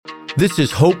This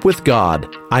is Hope with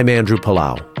God. I'm Andrew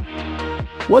Palau.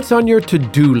 What's on your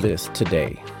to-do list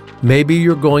today? Maybe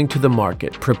you're going to the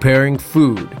market, preparing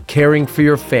food, caring for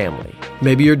your family.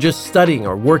 Maybe you're just studying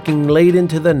or working late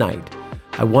into the night.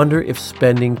 I wonder if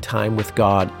spending time with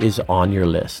God is on your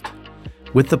list.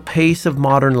 With the pace of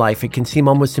modern life, it can seem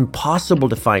almost impossible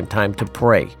to find time to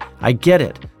pray. I get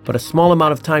it, but a small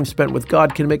amount of time spent with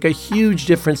God can make a huge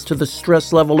difference to the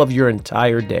stress level of your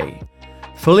entire day.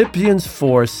 Philippians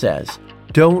 4 says,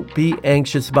 "Don't be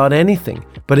anxious about anything,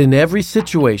 but in every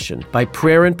situation, by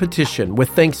prayer and petition, with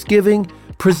thanksgiving,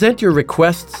 present your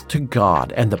requests to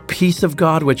God, and the peace of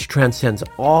God, which transcends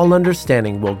all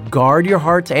understanding, will guard your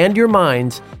hearts and your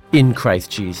minds in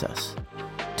Christ Jesus."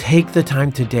 Take the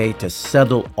time today to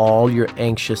settle all your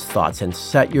anxious thoughts and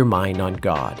set your mind on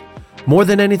God. More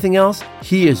than anything else,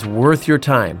 He is worth your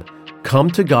time.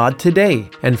 Come to God today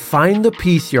and find the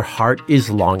peace your heart is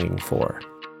longing for.